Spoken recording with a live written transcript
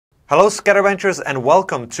Hello SkatterBenchers and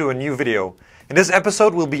welcome to a new video. In this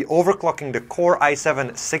episode we'll be overclocking the Core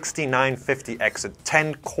i7-6950X, a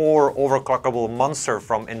 10-core overclockable monster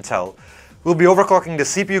from Intel. We'll be overclocking the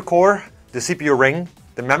CPU core, the CPU ring,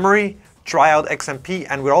 the memory, try out XMP,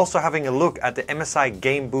 and we're also having a look at the MSI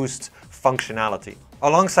Game Boost functionality.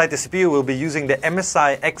 Alongside the CPU we'll be using the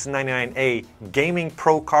MSI X99A Gaming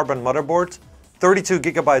Pro Carbon motherboard,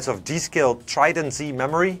 32GB of g.skill trident-z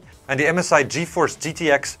memory, and the MSI GeForce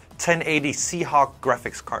GTX 1080 Seahawk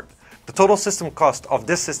graphics card. The total system cost of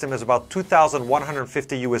this system is about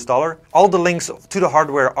 $2,150 US. All the links to the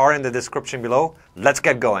hardware are in the description below. Let's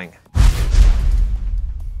get going.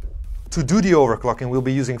 To do the overclocking, we'll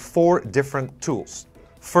be using 4 different tools.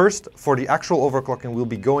 First, for the actual overclocking, we'll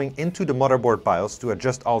be going into the motherboard BIOS to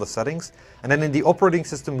adjust all the settings, and then in the operating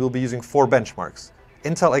system we'll be using 4 benchmarks: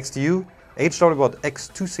 Intel XTU, HWBOT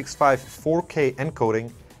X265 4K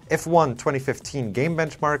encoding, F1 2015 game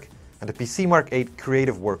benchmark, and the PCMark 8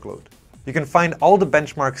 creative workload. You can find all the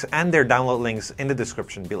benchmarks and their download links in the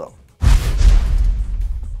description below.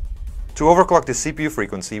 To overclock the CPU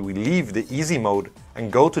frequency, we leave the easy mode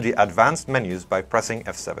and go to the advanced menus by pressing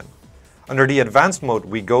F7. Under the advanced mode,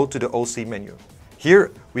 we go to the OC menu.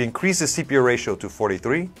 Here, we increase the CPU ratio to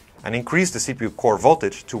 43 and increase the CPU core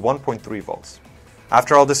voltage to 1.3 volts.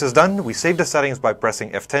 After all this is done, we save the settings by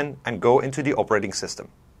pressing F10 and go into the operating system.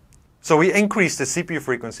 So we increased the CPU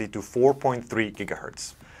frequency to 4.3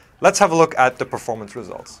 GHz. Let's have a look at the performance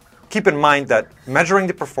results. Keep in mind that measuring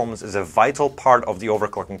the performance is a vital part of the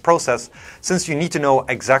overclocking process, since you need to know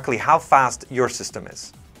exactly how fast your system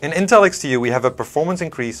is. In Intel XTU we have a performance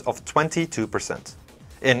increase of 22%.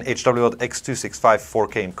 In HWBOT X265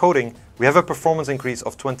 4K encoding we have a performance increase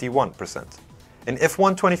of 21%. In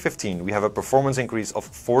F1 2015 we have a performance increase of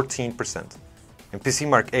 14%. In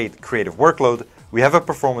PCMark 8 creative workload we have a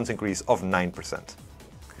performance increase of 9%.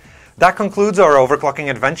 That concludes our overclocking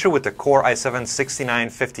adventure with the Core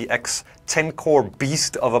i7-6950X 10-core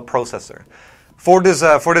beast of a processor. For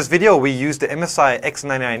this video we used the MSI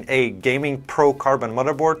X99A Gaming Pro Carbon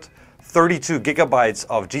motherboard, 32GB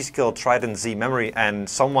of g.skill trident-z memory, and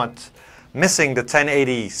somewhat missing the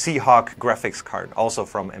 1080 Seahawk graphics card, also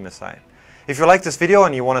from MSI. If you like this video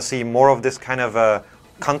and you want to see more of this kind of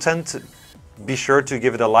content, be sure to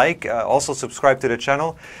give it a like. Also subscribe to the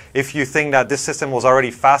channel. If you think that this system was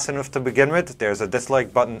already fast enough to begin with, there's a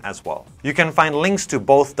dislike button as well. You can find links to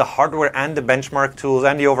both the hardware and the benchmark tools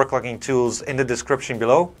and the overclocking tools in the description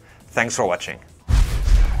below. Thanks for watching.